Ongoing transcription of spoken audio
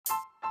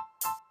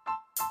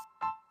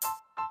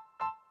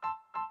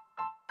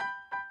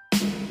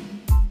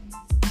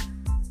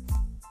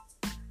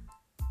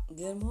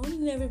Good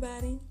morning,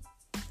 everybody.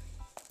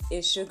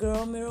 It's your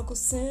girl, Miracle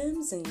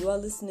Sims, and you are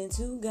listening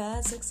to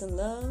God, Sex, and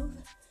Love,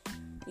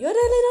 your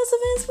daily dose of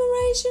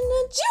inspiration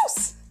and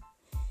juice.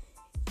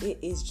 It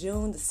is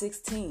June the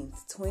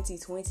 16th,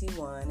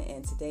 2021,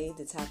 and today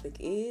the topic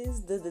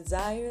is the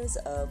desires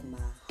of my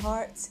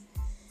heart.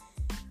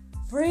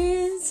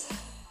 Friends,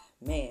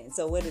 man,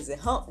 so what is it?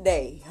 Hump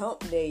day,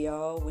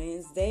 y'all,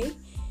 Wednesday.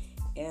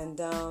 And,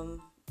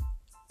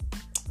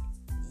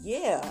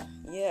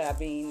 I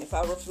mean, if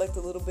I reflect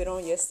a little bit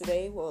on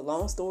yesterday, well,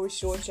 long story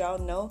short, y'all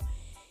know,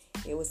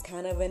 it was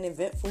kind of an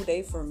eventful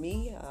day for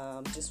me,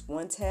 just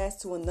one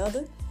task to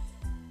another.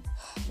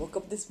 Woke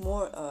up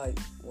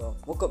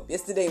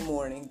yesterday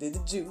morning, did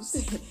the juice,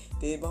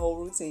 did my whole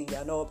routine.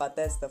 Y'all know about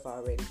that stuff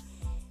already.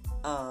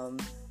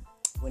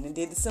 Went and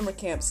did the summer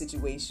camp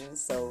situation,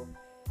 so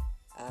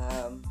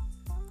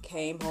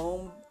came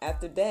home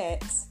after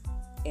that.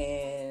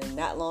 And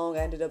not long, I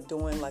ended up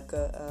doing like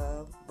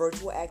a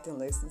virtual acting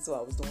lesson, so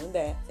I was doing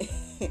that.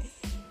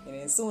 And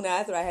then soon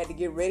after, I had to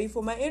get ready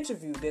for my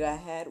interview that I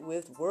had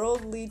with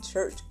Worldly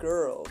Church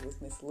Girl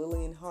with Miss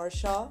Lillian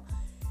Harshaw.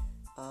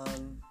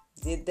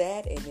 Did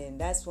that, and then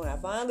that's when I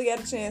finally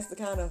got a chance to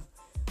kind of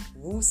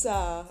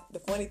woosah. The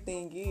funny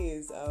thing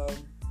is,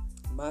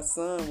 my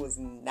son was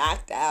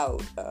knocked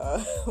out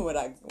when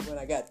I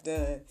got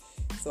done,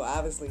 so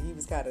obviously he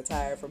was kind of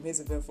tired from his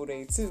eventful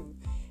day too.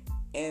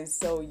 And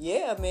so,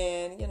 yeah,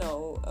 man,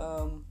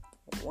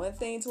 one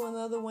thing to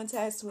another, one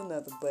task to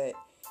another, but,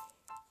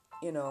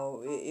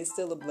 it's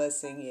still a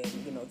blessing.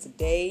 And,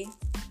 today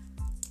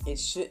it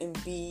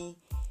shouldn't be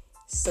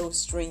so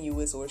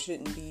strenuous or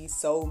shouldn't be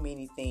so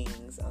many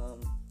things.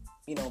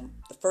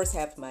 The first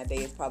half of my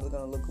day is probably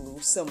going to look a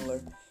little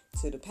similar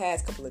to the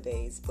past couple of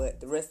days, but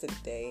the rest of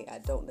the day, I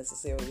don't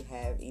necessarily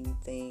have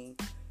anything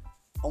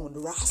on the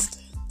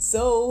roster.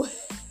 So...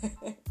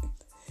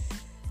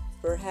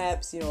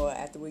 Perhaps,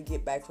 after we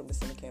get back from the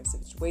summer camp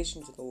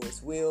situation, the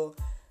Lord's will,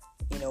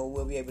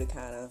 we'll be able to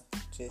kind of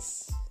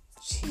just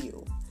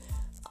chill.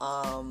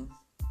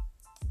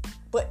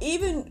 But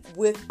even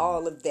with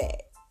all of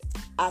that,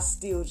 I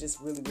still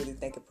just really, really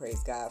thank and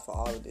praise God for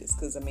all of this.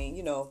 Because, at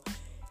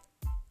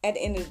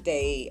the end of the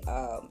day,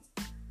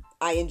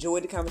 I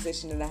enjoyed the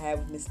conversation that I had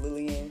with Miss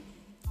Lillian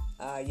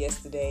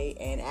yesterday,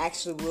 and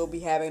actually we'll be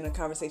having a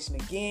conversation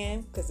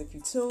again, because if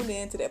you tuned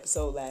in to the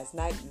episode last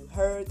night, you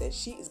heard that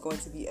she is going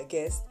to be a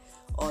guest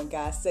on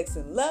God, Sex,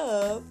 and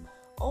Love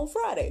on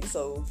Friday.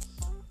 So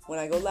when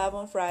I go live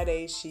on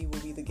Friday, she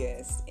will be the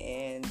guest,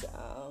 and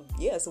so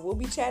we'll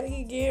be chatting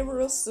again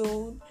real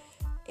soon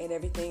and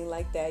everything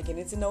like that,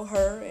 getting to know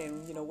her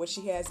and what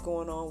she has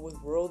going on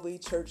with Worldly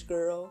Church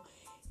Girl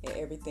and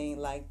everything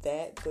like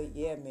that. But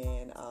yeah,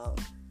 man,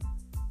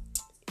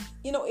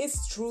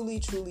 it's truly,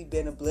 truly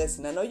been a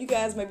blessing. I know you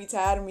guys may be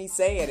tired of me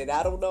saying it.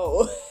 I don't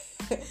know.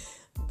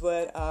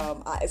 But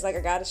it's like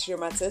I got to share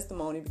my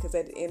testimony, because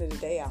at the end of the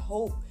day, I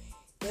hope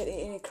that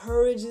it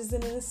encourages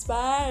and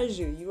inspires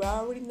you. You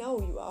already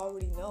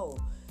know.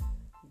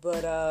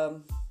 But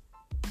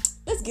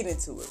let's get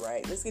into it,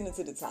 right? Let's get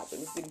into the topic.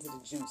 Let's get into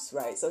the juice,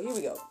 right? So here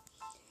we go.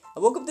 I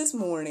woke up this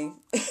morning.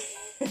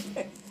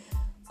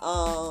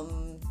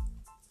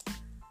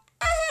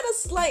 A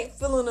slight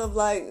feeling of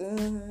like,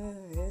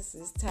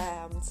 it's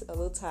time. I'm a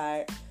little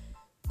tired.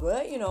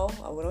 But,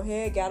 I went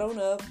ahead, got on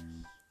up,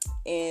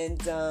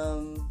 and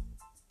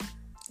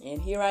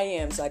here I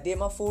am. So I did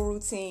my full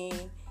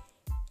routine,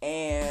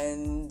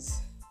 and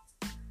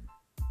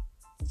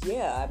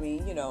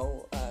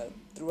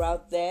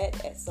throughout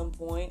that, at some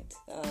point,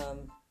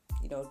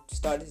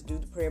 started to do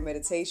the prayer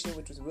meditation,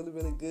 which was really,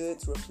 really good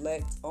to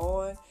reflect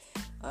on.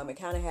 It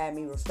kind of had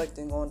me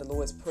reflecting on the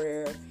Lord's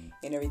Prayer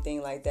and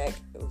everything like that.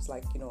 It was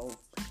like,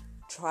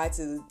 try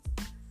to,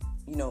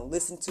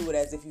 listen to it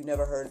as if you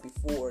never heard it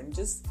before. And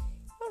just,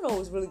 it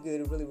was really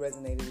good. It really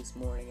resonated this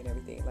morning and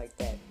everything like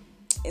that.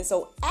 And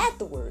so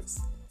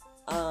afterwards,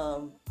 I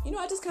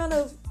just kind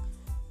of,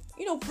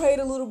 prayed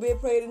a little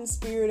bit, prayed in the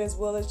spirit, as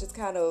well as just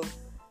kind of,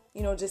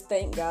 just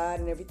thank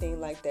God and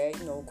everything like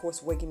that. Of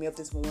course, waking me up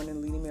this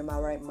morning, leading me in my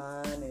right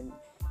mind.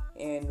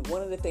 And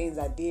one of the things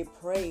I did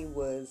pray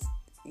was,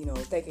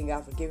 thanking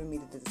God for giving me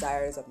the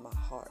desires of my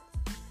heart.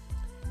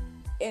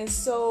 And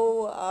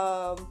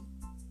so,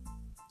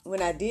 when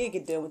I did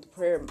get done with the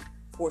prayer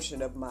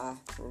portion of my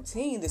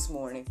routine this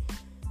morning,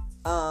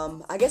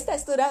 I guess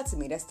that stood out to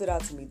me.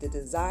 The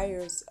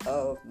desires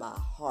of my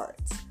heart.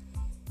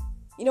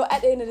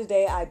 At the end of the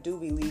day, I do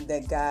believe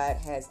that God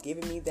has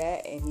given me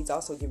that, and He's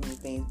also given me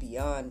things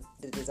beyond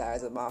the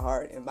desires of my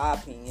heart, in my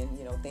opinion.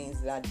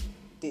 Things that I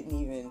didn't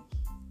even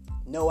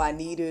know I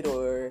needed,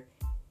 or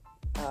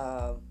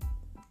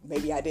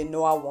maybe I didn't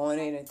know I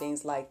wanted, and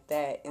things like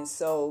that. And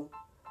so,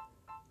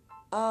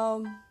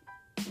 so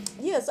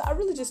I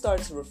really just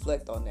started to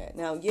reflect on that.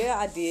 Now,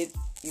 I did,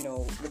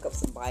 look up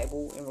some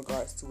Bible in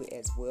regards to it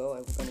as well,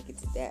 and we're going to get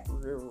to that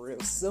real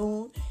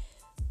soon.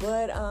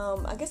 But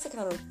I guess I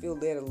kind of feel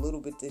led a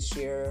little bit to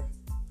share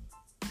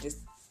just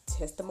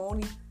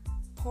testimony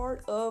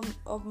part of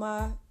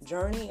my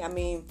journey. I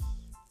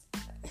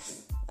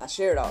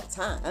share it all the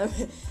time.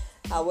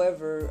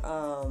 However,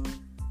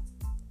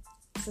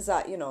 since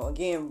I,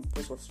 again,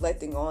 was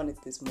reflecting on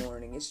it this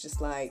morning, it's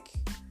just like,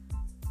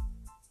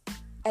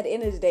 at the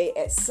end of the day,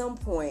 at some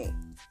point,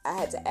 I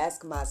had to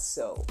ask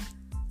myself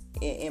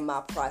in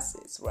my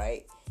process,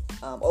 right?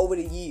 Over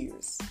the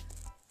years,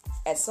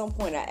 at some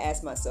point, I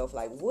asked myself,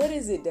 like, what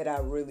is it that I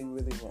really,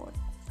 really want,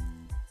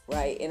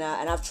 right? And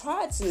I've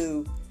tried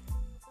to,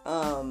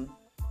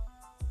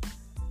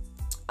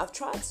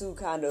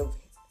 kind of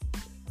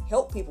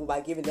help people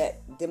by giving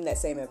them that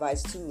same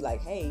advice too.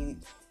 Like, hey,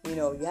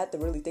 you have to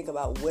really think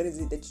about what is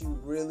it that you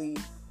really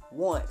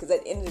want. Because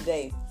at the end of the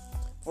day,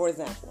 for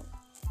example,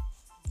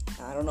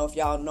 I don't know if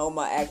y'all know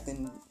my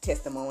acting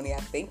testimony. I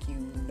think you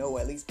know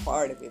at least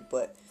part of it.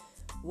 But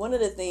one of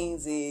the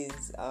things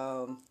is,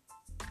 the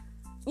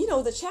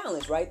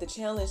challenge, right? The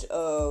challenge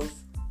of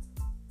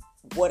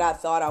what I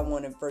thought I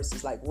wanted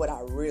versus like what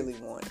I really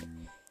wanted.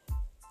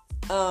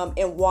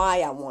 And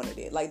why I wanted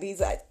it. Like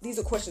these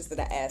are questions that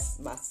I asked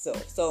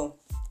myself. So,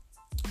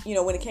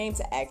 when it came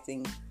to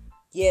acting,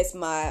 yes,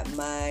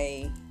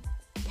 my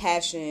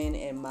passion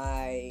and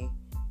my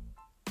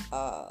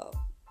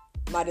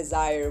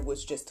desire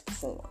was just to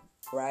perform,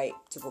 right?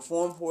 To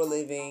perform for a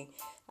living.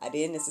 I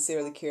didn't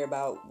necessarily care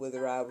about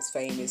whether I was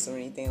famous or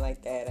anything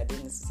like that. I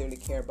didn't necessarily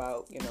care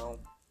about,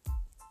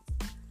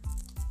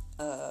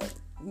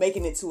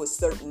 making it to a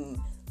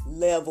certain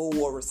level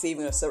or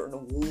receiving a certain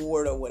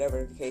award or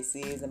whatever the case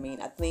is. I mean,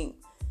 I think,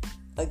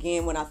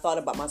 again, when I thought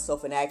about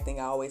myself in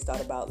acting, I always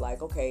thought about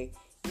like, okay,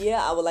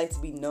 yeah, I would like to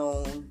be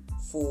known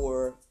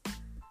for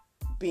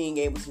being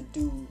able to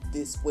do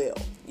this well,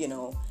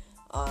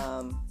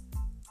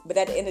 but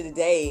at the end of the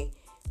day,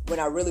 when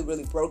I really,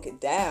 really broke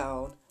it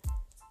down,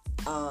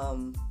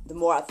 the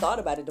more I thought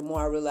about it, the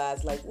more I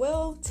realized, like,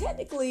 well,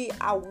 technically,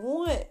 I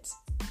want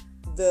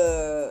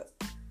the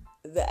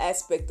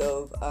aspect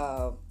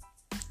of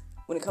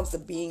when it comes to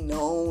being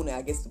known,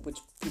 I guess, which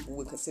people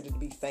would consider to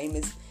be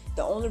famous.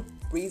 The only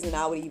reason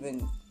I would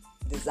even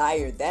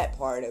desire that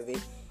part of it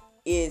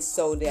is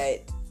so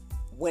that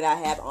when I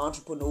have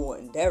entrepreneurial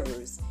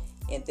endeavors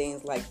and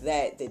things like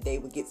that they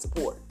would get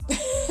support.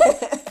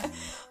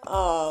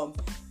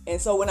 And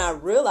so when I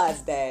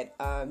realized that,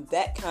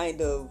 that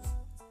kind of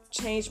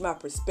changed my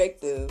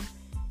perspective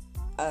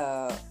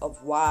of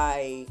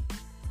why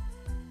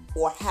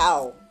or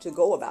how to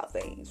go about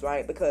things,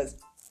 right? Because,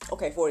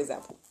 okay, for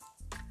example,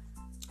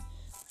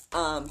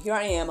 here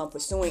I am, I'm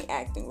pursuing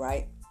acting,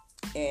 right?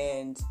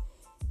 And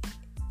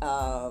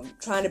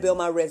trying to build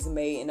my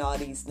resume and all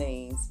these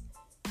things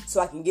so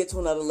I can get to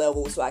another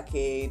level, so I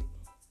could,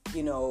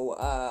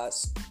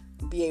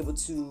 be able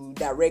to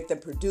direct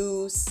and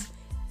produce,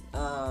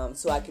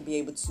 so I could be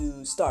able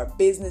to start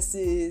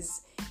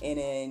businesses and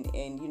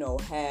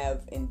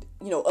have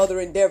other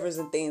endeavors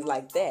and things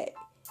like that.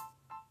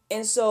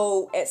 And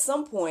so at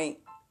some point,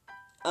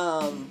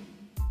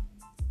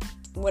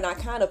 when I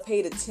kind of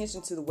paid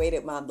attention to the way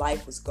that my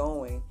life was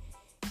going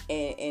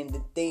and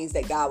the things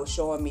that God was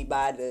showing me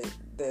by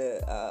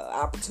the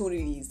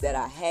opportunities that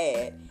I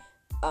had,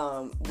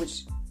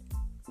 which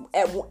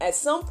at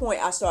some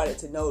point I started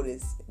to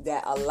notice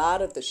that a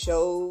lot of the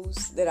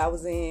shows that I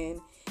was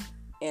in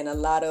and a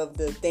lot of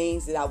the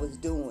things that I was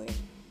doing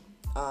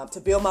to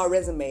build my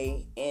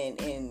resume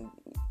and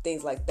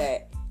things like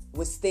that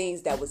was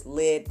things that was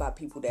led by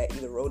people that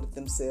either wrote it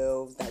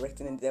themselves,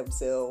 directed it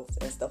themselves,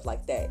 and stuff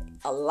like that.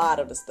 A lot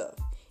of the stuff.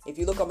 If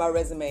you look on my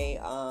resume,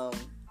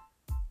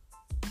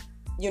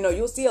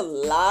 you'll see a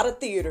lot of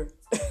theater,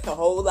 a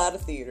whole lot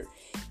of theater.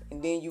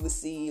 And then you will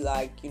see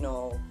like,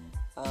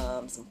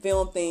 some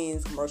film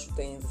things, commercial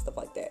things, and stuff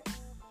like that.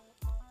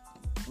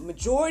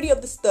 Majority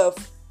of the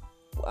stuff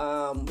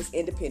was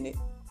independent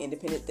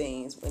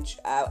things, which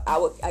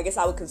I guess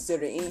I would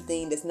consider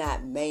anything that's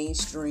not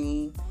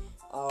mainstream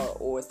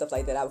or stuff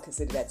like that. I would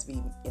consider that to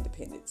be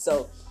independent.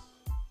 So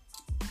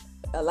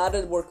a lot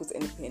of the work was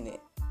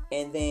independent,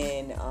 and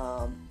then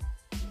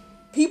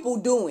people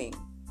doing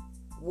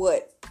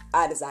what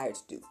I desired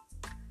to do.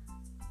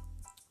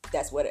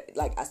 That's what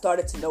I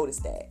started to notice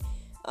that,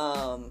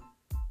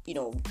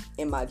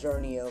 in my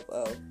journey of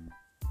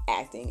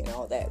acting and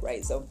all that,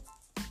 right? So,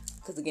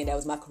 because again, that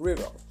was my career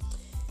goal.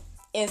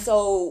 And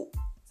so,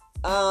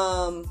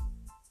 and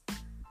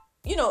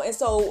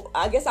so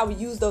I guess I would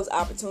use those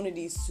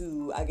opportunities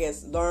to, I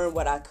guess, learn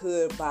what I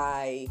could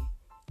by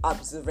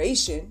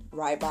observation,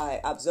 right?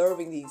 By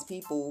observing these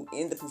people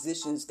in the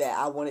positions that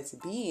I wanted to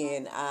be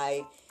in.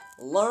 I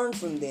learned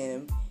from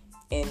them.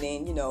 And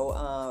then,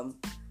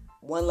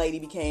 one lady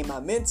became my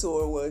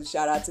mentor. Well,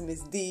 shout out to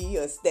Miss D.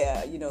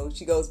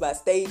 She goes by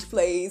Stage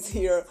Plays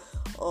here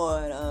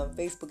on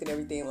Facebook and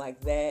everything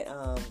like that,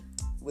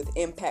 with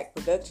Impact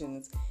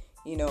Productions.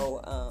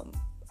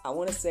 I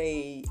want to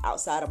say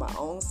outside of my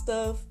own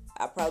stuff,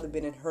 I've probably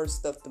been in her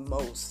stuff the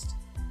most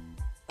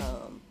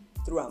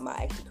throughout my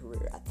acting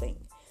career, I think.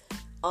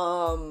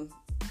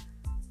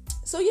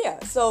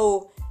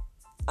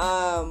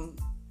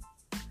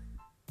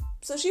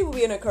 So she would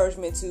be an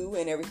encouragement too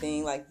and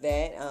everything like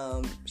that.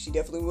 She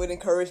definitely would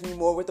encourage me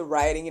more with the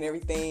writing and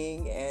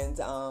everything. And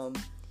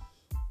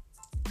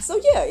So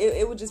yeah,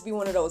 it would just be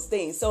one of those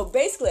things. So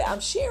basically, I'm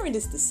sharing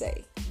this to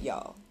say,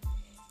 y'all,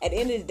 at the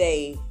end of the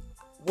day,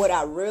 what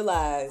I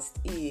realized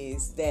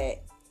is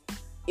that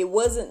it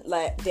wasn't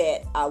like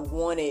that I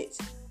wanted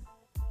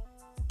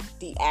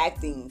the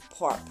acting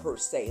part per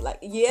se. Like,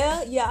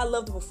 yeah, I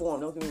love to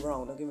perform. Don't get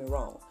me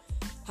wrong.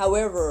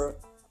 However,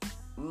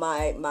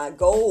 my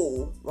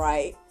goal,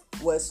 right,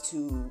 was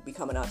to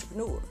become an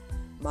entrepreneur.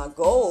 My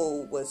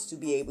goal was to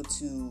be able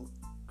to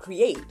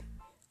create,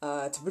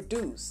 to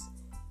produce,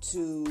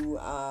 to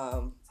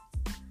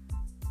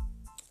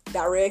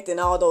direct, and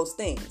all those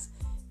things.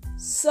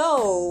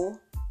 So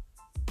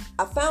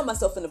I found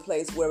myself in a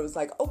place where it was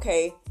like,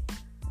 okay,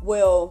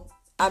 well,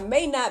 I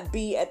may not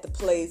be at the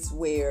place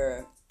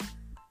where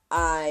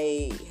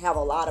I have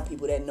a lot of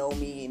people that know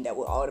me and that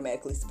will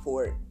automatically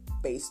support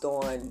based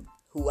on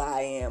who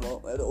I am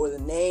or the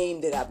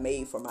name that I've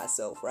made for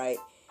myself, right?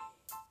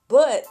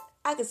 But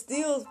I could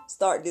still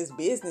start this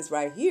business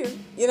right here.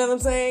 You know what I'm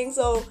saying?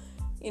 So,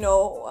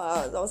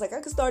 I was like,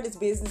 I could start this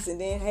business, and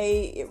then,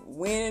 hey,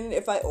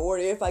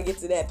 if I get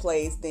to that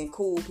place, then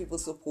cool, people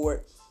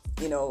support,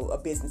 a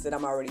business that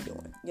I'm already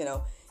doing,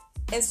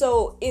 And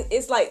so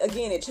it's like,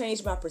 again, it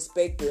changed my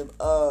perspective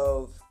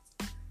of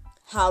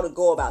how to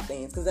go about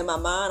things. Because in my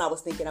mind, I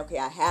was thinking, okay,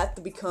 I have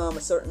to become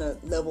a certain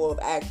level of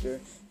actor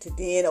to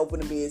then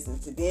open a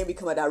business, to then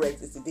become a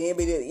director, to then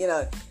be,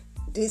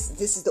 this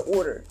is the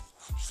order.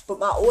 But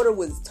my order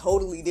was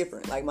totally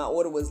different. Like, my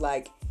order was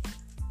like,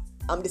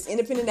 I'm this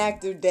independent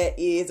actor that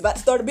is about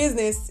to start a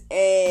business,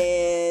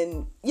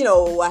 and,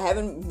 I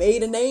haven't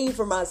made a name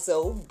for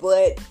myself,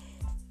 but,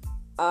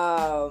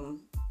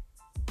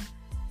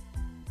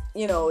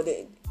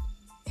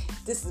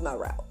 this is my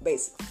route,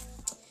 basically.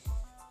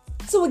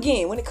 So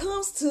again, when it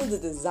comes to the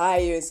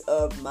desires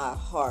of my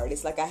heart,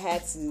 it's like I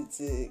had to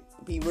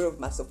be real with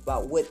myself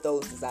about what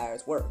those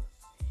desires were.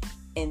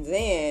 And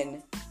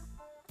then,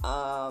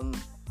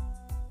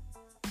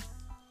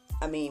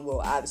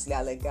 obviously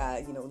I let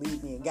God,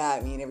 lead me and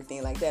guide me and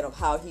everything like that of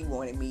how he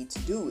wanted me to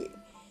do it.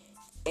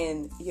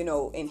 And,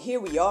 and here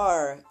we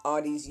are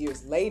all these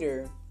years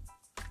later,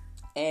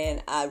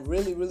 and I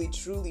really, really,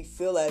 truly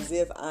feel as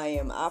if I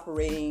am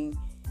operating,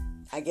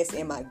 I guess,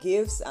 in my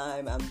gifts.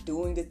 I'm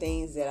doing the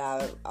things that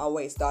I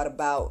always thought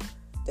about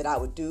that I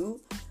would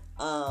do.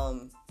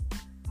 And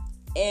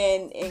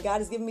God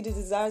has given me the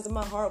desires of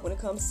my heart when it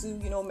comes to,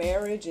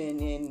 marriage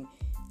and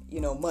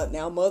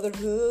now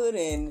motherhood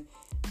and,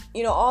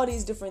 all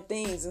these different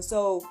things. And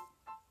so,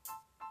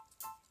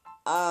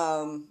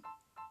 now,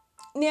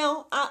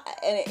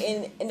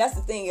 and that's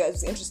the thing.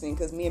 It's interesting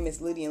because me and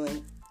Miss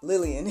Lillian,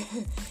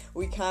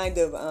 we kind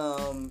of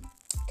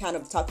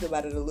talked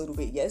about it a little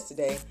bit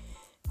yesterday.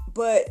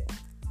 But,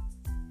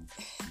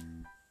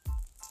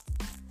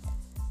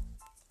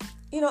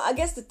 I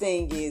guess the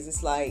thing is,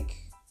 it's like,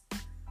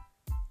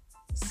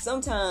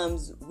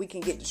 sometimes we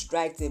can get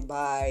distracted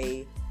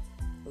by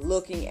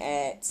looking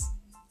at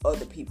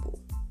other people,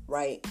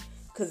 right?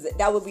 Because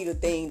that would be the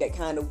thing that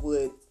kind of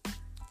would,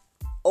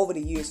 over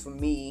the years for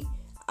me,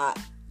 I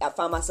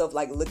find myself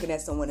like looking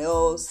at someone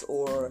else,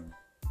 or,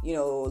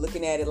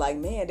 looking at it like,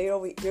 man,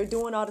 they're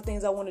doing all the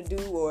things I want to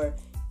do, or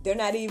they're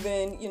not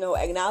even,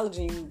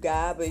 acknowledging you,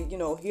 God, but,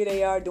 here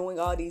they are doing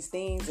all these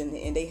things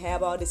and they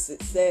have all this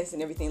success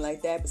and everything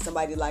like that. But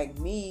somebody like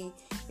me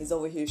is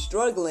over here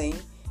struggling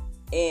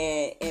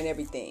and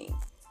everything.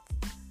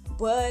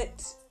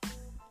 But,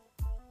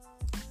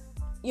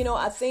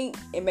 I think,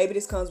 and maybe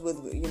this comes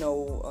with,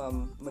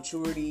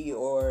 maturity,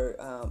 or,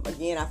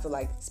 again, I feel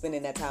like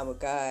spending that time with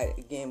God,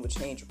 again, would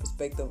change your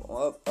perspective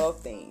of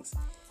things.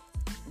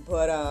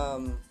 But,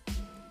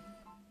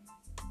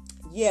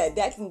 yeah,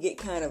 that can get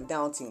kind of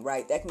daunting,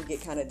 right? That can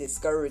get kind of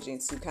discouraging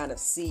to kind of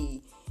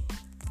see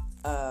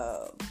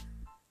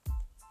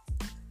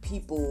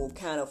people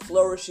kind of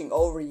flourishing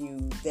over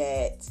you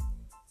that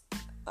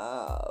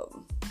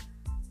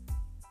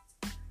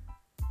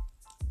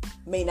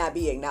may not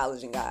be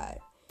acknowledging God.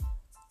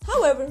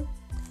 However,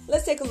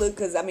 let's take a look,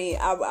 because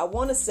I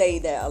want to say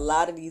that a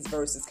lot of these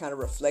verses kind of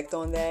reflect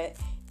on that,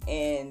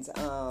 and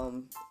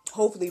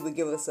hopefully will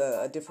give us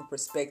a different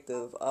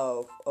perspective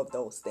of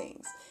those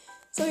things.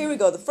 So here we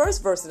go. The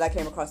first verse that I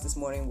came across this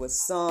morning was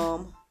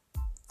Psalm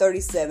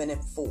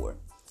 37:4.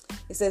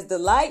 It says,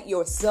 "Delight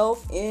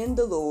yourself in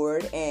the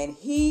Lord, and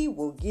he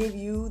will give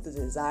you the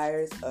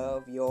desires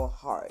of your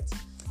heart."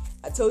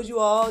 I told you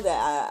all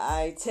that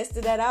I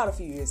tested that out a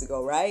few years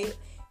ago, right?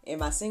 In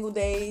my single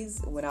days,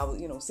 when I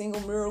was,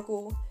 single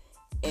miracle,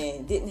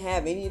 and didn't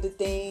have any of the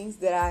things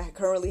that I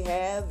currently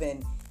have,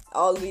 and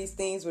all of these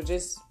things were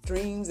just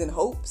dreams and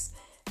hopes.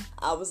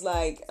 I was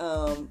like,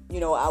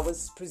 I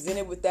was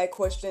presented with that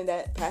question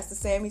that Pastor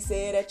Sammy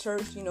said at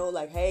church,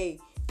 like, hey,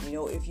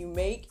 if you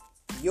make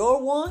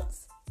your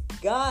wants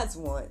God's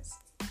wants,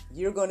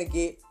 you're going to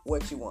get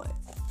what you want.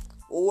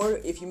 Or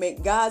if you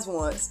make God's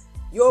wants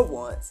your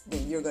wants,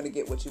 then you're going to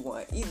get what you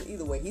want.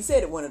 Either way, he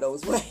said it one of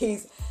those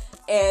ways.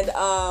 And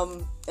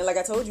like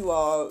I told you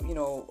all,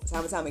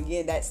 time and time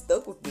again, that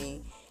stuck with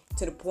me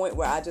to the point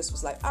where I just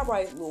was like, all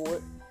right,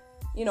 Lord,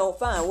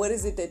 fine. What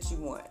is it that you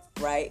want?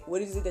 right?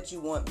 What is it that you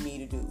want me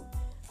to do?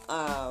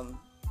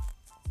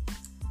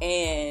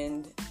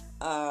 And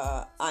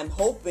I'm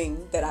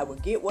hoping that I will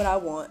get what I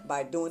want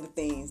by doing the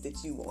things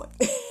that you want.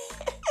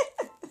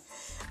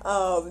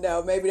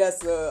 Now maybe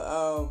that's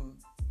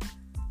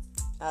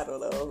I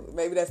don't know,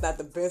 maybe that's not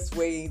the best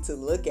way to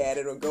look at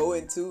it or go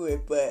into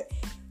it, but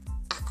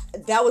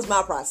that was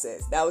my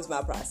process.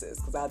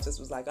 Because I just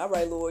was like, all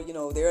right, Lord,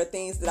 there are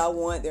things that I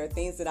want, there are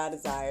things that I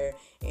desire,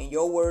 and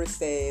your word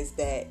says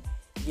that,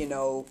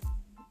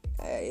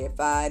 if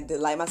I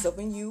delight myself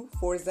in you,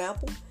 for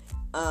example,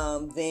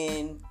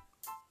 then,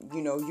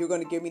 you're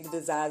going to give me the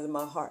desires of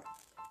my heart.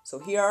 So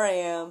here I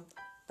am,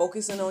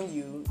 focusing on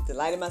you,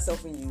 delighting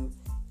myself in you.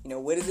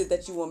 What is it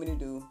that you want me to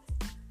do?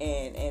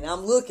 And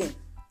I'm looking,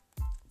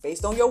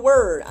 based on your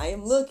word, I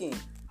am looking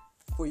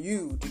for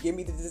you to give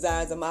me the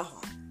desires of my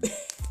heart.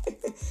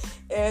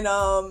 And,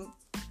 I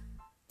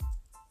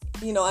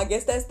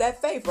guess that's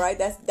that faith, right?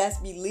 That's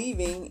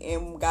believing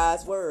in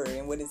God's word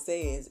and what it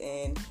says.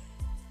 And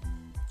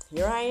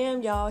here I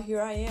am, y'all.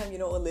 Here I am,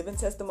 a living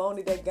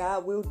testimony that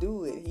God will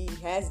do it. He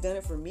has done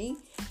it for me.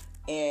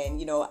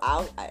 And,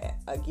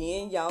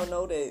 again, y'all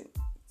know that,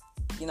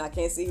 I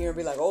can't sit here and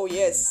be like, oh,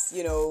 yes,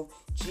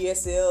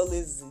 GSL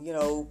is,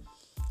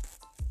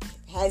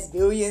 has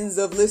billions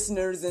of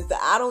listeners. And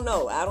I don't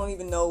know. I don't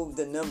even know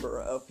the number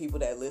of people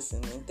that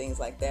listen and things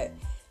like that.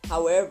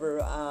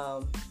 However,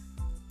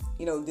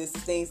 this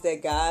is things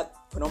that God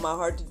put on my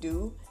heart to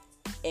do.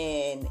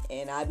 And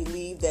I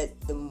believe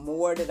that the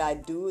more that I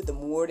do it, the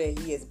more that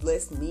He has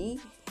blessed me.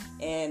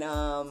 And,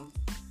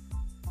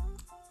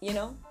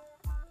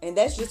 and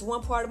that's just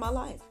one part of my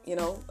life.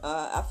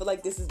 I feel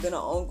like this has been an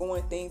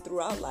ongoing thing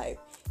throughout life,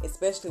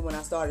 especially when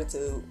I started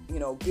to,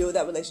 build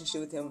that relationship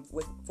with Him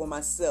for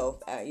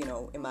myself,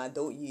 in my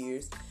adult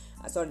years.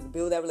 I started to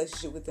build that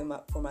relationship with Him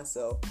for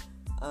myself.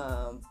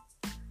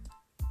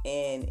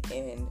 And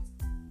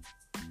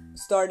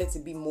started to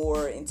be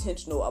more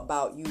intentional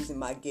about using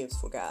my gifts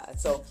for God.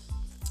 So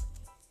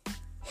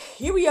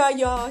here we are,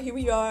 y'all. Here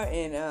we are.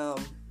 And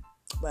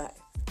but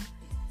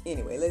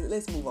anyway,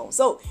 let's move on.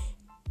 So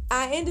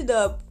I ended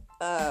up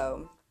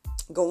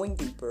going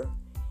deeper,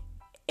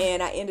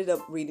 and I ended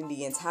up reading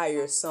the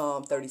entire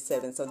Psalm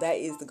 37. So that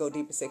is the Go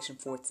Deeper section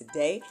for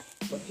today.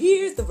 But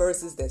here's the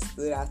verses that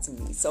stood out to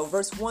me. So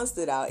verse 1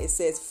 stood out. It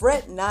says,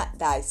 "Fret not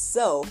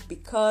thyself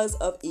because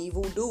of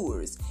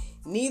evildoers,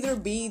 neither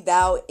be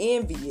thou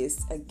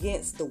envious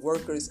against the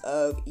workers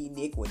of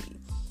iniquity."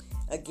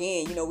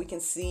 Again, we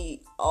can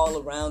see all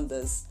around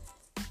us,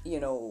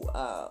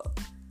 all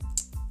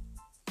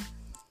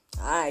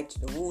right,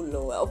 Lord.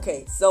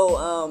 Okay,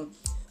 so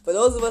for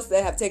those of us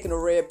that have taken a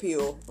red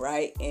pill,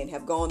 right, and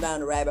have gone down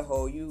the rabbit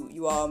hole,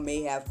 you all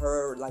may have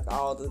heard like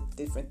all the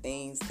different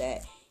things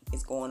that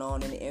is going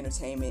on in the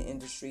entertainment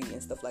industry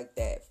and stuff like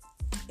that.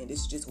 And this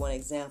is just one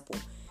example.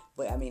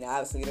 But I mean,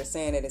 obviously they're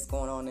saying that it's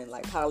going on in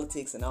like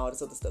politics and all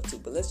this other stuff too.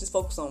 But let's just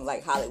focus on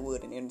like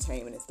Hollywood and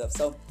entertainment and stuff.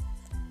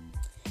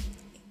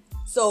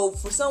 So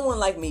for someone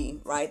like me,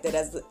 right, that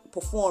as a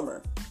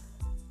performer,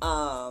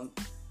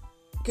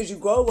 because you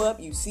grow up,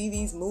 you see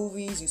these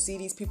movies, you see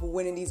these people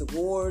winning these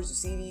awards, you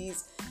see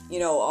these,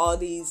 all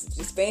these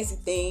just fancy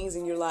things,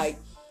 and you're like,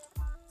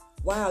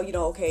 wow,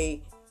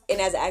 okay. And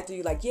as an actor,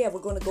 you're like, yeah,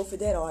 we're going to go for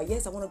that, or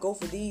yes, I want to go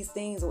for these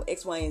things, or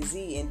X, Y, and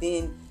Z. And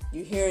then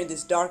you're hearing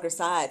this darker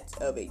side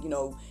of it.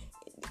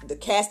 The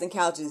casting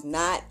couch is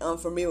not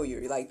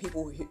unfamiliar. Like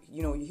people,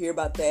 you hear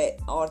about that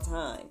all the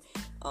time,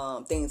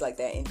 things like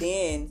that. And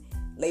then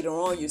later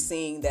on, you're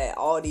seeing that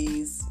all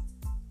these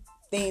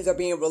things are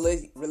being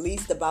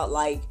released about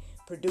like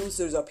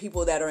producers or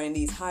people that are in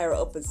these higher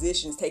up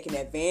positions taking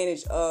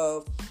advantage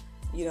of,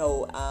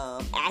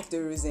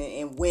 actors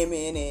and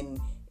women and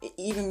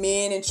even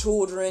men and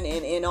children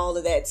and all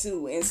of that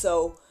too. And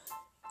so,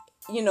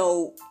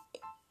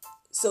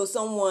 so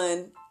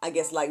someone, I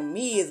guess like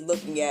me, is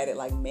looking at it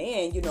like,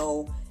 man,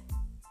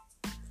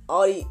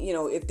 all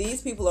if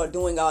these people are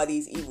doing all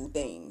these evil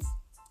things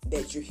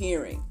that you're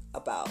hearing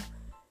about,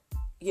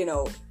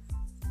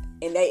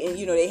 and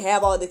they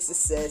have all the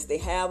success, they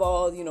have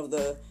all,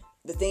 the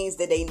things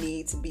that they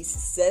need to be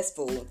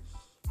successful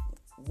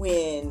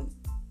when,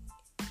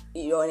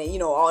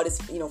 all this,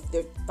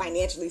 they're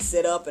financially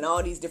set up and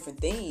all these different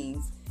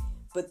things.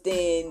 But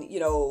then,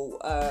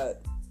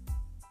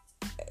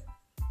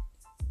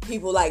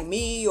 people like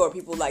me or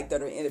people like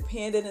that are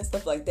independent and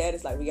stuff like that,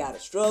 it's like we got to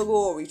struggle,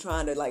 or we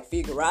trying to like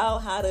figure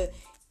out how to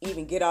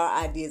even get our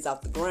ideas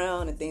off the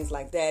ground and things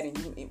like that.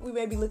 And we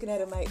may be looking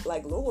at it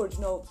like Lord,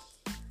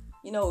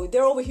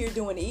 they're over here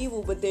doing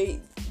evil, but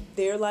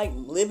they're like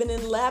living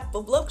in the lap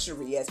of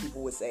luxury, as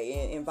people would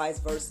say, and vice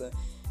versa.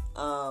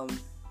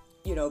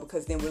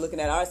 Because then we're looking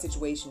at our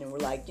situation and we're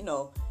like,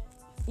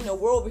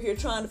 we're over here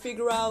trying to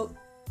figure out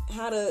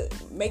how to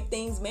make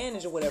things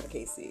manage or whatever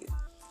case is.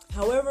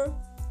 However,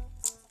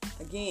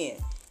 again,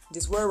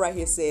 this word right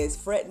here says,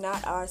 "Fret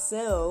not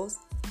ourselves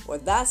or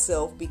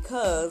thyself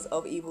because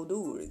of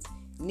evildoers,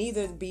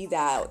 neither be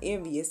thou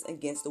envious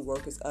against the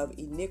workers of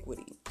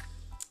iniquity."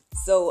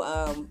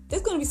 So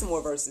there's going to be some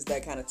more verses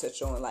that kind of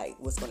touch on like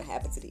what's going to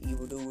happen to the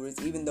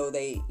evildoers, even though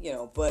they,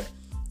 but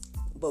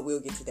we'll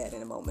get to that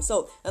in a moment.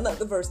 So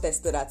another verse that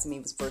stood out to me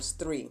was verse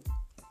 3.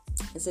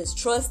 It says,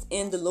 trust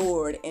in the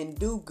Lord and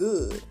do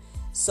good,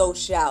 so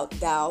shalt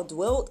thou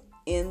dwell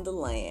in the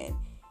land,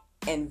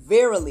 and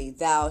verily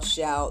thou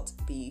shalt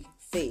be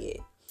fed.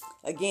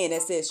 Again,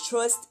 it says,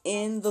 trust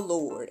in the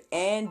Lord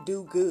and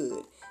do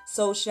good,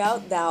 so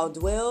shalt thou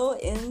dwell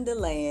in the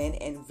land,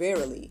 and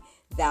verily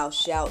thou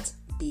shalt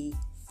be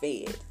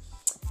fed.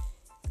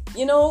 At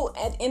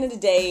the end of the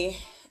day,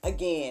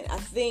 again, I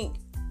think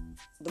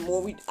the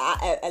more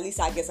at least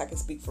I guess I can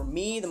speak for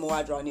me, the more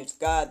I draw near to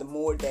God, the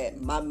more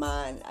that my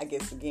mind, I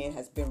guess, again,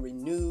 has been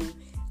renewed.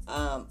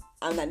 I'm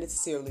not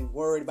necessarily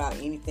worried about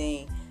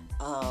anything.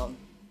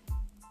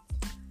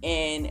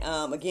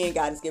 Again,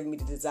 God has given me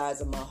the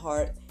desires of my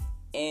heart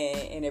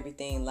and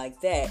everything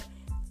like that.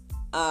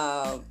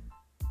 And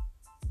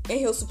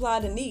he'll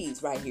supply the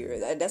needs right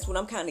here. That's what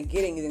I'm kind of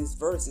getting in this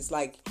verse. It's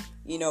like,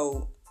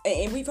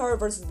 and we've heard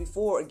verses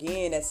before,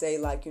 again, that say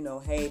like,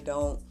 hey,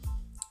 don't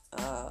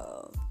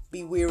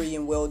be weary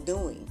in well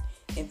doing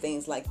and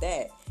things like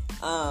that.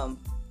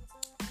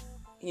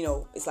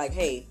 It's like,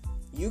 hey,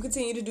 you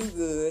continue to do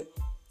good,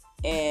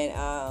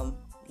 and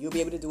you'll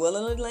be able to dwell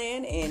in the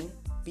land and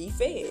be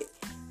fed.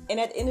 And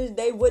at the end of the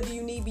day, what do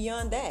you need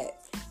beyond that?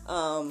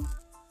 I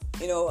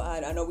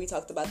know we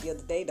talked about the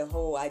other day the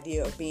whole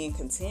idea of being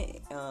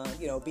content.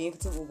 Being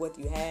content with what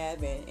you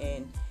have,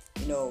 and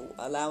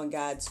allowing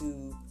God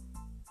to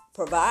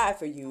provide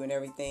for you and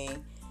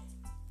everything.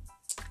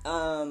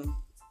 I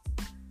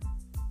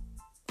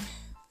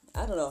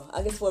don't know.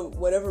 I guess for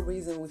whatever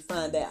reason we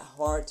find that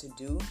hard to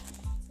do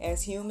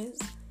as humans.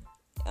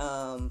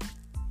 But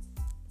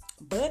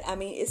I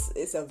mean,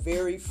 it's a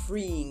very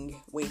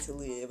freeing way to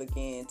live,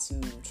 again,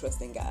 to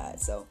trust in God.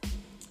 So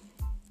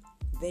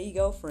there you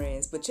go,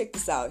 friends. But check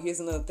this out. Here's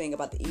another thing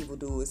about the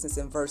evildoers. Since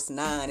in verse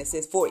 9, it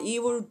says, for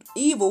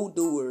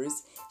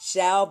evildoers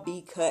shall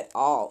be cut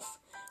off,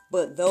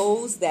 but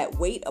those that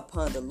wait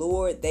upon the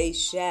Lord, they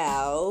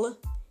shall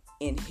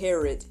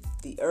inherit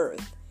the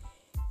earth.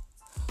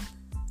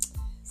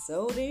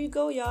 So there you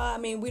go, y'all. I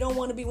mean, we don't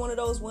want to be one of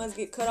those ones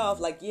get cut off.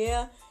 Like,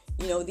 yeah,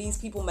 these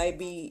people may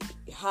be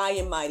high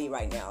and mighty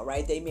right now,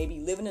 right? They may be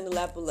living in the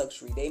lap of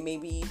luxury. They may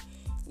be,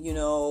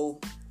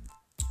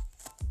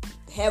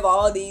 have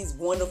all these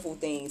wonderful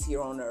things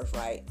here on earth,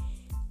 right?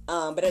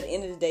 But at the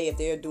end of the day, if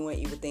they're doing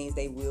evil things,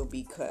 they will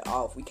be cut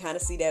off. We kind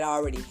of see that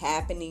already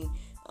happening.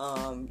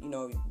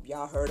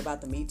 Y'all heard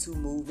about the Me Too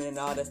movement and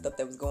all that stuff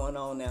that was going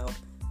on now.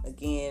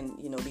 Again,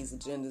 these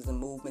agendas and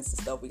movements and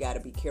stuff we got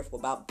to be careful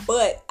about.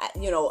 But,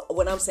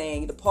 what I'm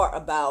saying, the part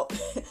about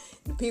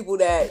the people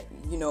that,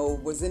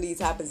 was in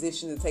these high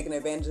positions and taking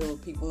advantage of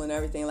people and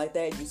everything like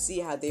that, you see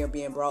how they're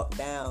being brought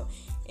down.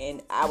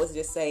 And I would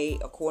just say,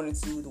 according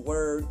to the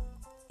word,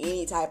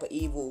 any type of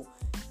evil,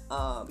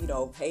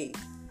 hey,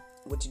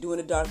 what you do in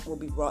the dark will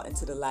be brought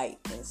into the light.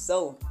 And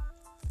so,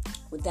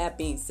 with that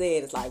being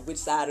said, it's like, which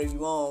side are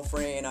you on,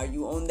 friend? Are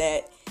you on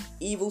that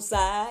evil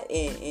side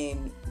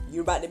and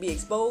you're about to be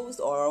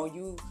exposed, or are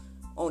you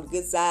on the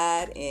good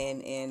side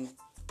and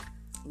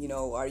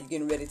are you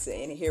getting ready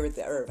to inherit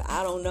the earth?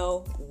 I don't know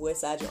what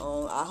side you're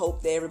on. I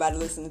hope that everybody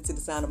listening to the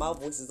sound of my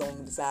voice is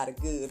on the side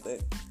of good,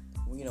 but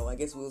I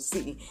guess we'll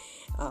see.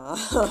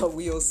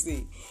 We'll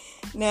see.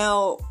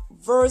 Now,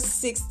 verse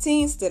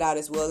 16 stood out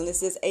as well, and it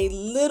says, a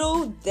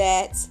little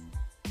that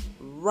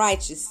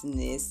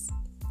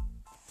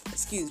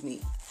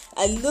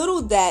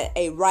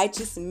a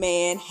righteous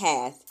man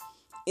hath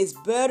is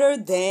better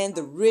than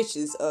the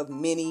riches of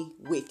many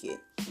wicked.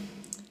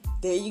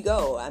 There you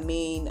go. I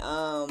mean,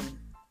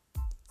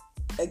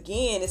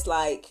 again, it's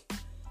like,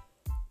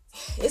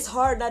 it's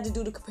hard not to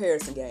do the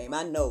comparison game.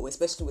 I know,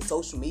 especially with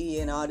social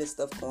media and all this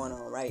stuff going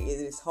on, right? It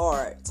is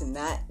hard to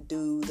not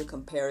do the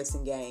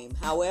comparison game.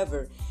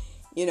 However,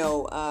 at the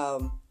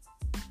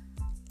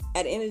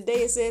end of the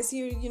day, it says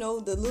here,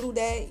 the little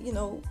that,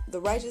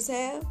 the righteous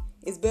have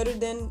is better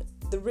than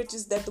the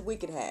riches that the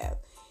wicked have.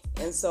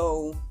 And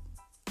so,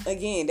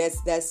 again,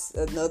 that's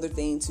another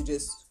thing to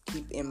just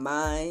keep in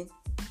mind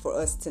for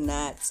us to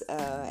not,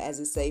 as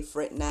it say,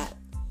 fret not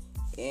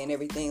and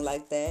everything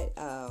like that.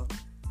 I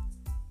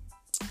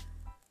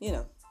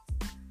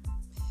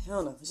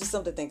don't know. It's just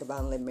something to think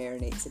about and let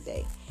marinate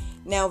today.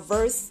 Now,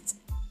 verse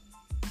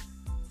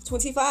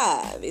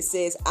 25, it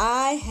says,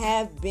 I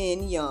have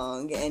been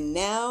young and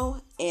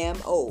now am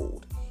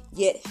old,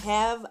 yet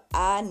have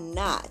I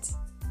not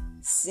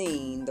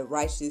seen the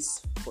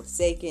righteous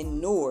forsaken,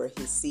 nor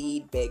his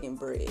seed begging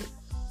bread.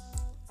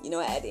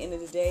 At the end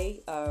of the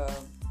day,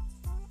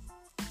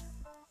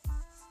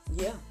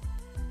 yeah.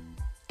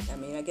 I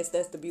mean, I guess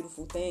that's the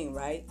beautiful thing,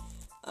 right?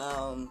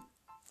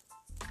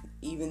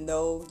 Even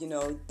though,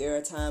 there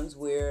are times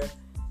where,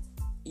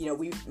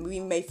 we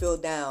may feel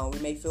down, we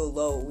may feel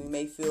low, we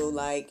may feel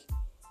like,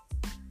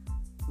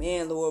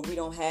 man, Lord, we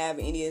don't have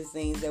any of the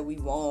things that we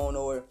want,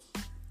 or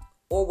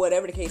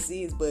whatever the case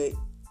is, but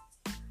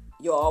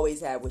you'll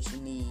always have what you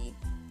need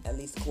at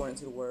least according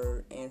to the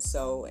word. And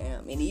so,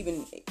 and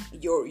even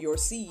your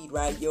seed,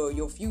 right?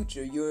 Your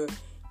future, your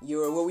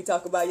what we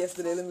talked about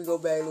yesterday. Let me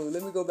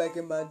go back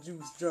in my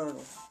juice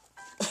journal.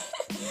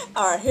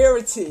 our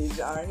heritage,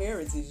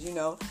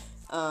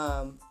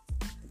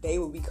 they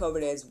will be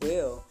covered as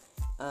well.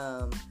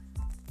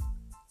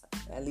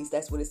 At least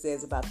that's what it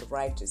says about the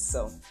righteous.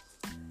 So,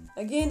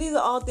 again, these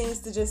are all things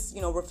to just,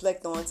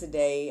 reflect on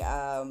today.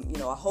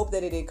 I hope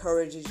that it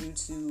encourages you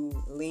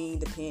to lean,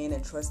 depend,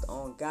 and trust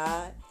on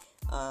God,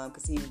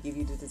 because He will give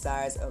you the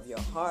desires of your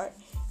heart.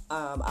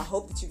 I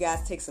hope that you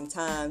guys take some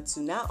time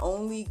to not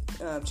only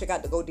check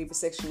out the Go Deeper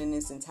section in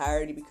its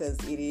entirety, because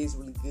it is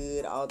really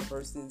good. All the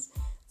verses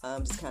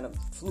just kind of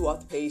flew off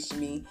the page to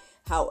me.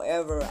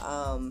 However,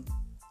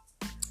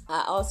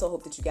 I also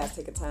hope that you guys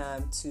take a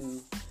time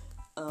to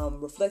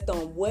reflect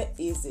on what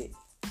is it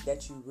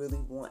that you really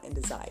want and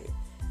desire.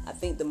 I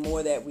think the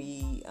more that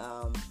we,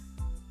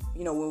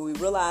 when we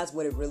realize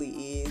what it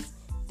really is,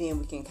 then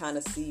we can kind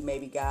of see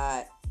maybe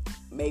God,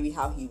 maybe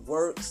how He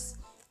works,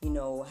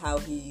 how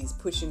He's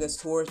pushing us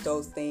towards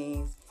those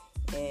things.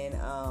 And,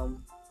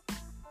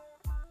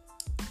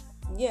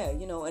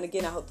 and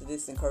again, I hope that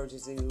this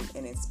encourages you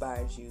and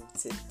inspires you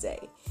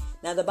today.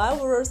 Now, the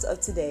Bible verse of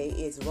today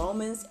is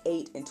Romans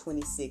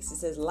 8:26. It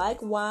says,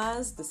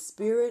 "Likewise, the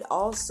Spirit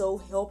also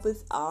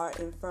helpeth our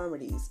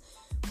infirmities.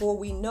 For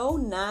we know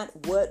not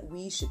what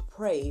we should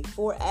pray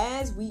for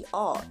as we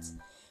ought.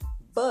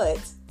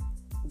 But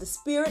the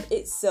Spirit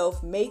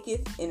itself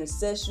maketh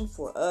intercession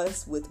for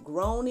us with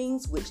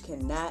groanings which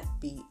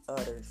cannot be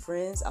uttered."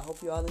 Friends, I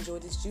hope you all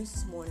enjoyed this juice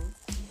this morning.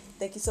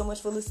 Thank you so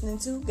much for listening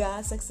to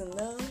God, Sex, and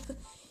Love,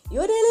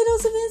 your daily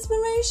dose of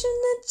inspiration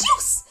and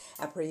juice.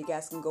 I pray you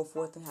guys can go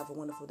forth and have a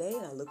wonderful day,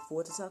 and I look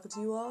forward to talking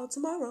to you all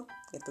tomorrow,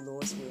 if the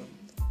Lord's will.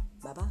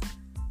 Bye-bye.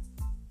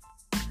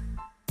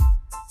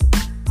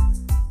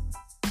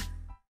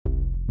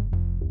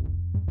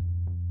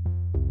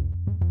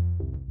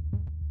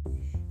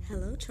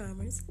 Hello,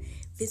 charmers.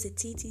 Visit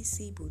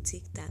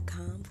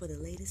ttcboutique.com for the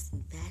latest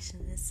in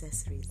fashion and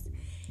accessories.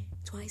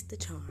 Twice the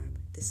charm,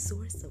 the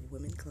source of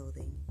women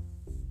clothing.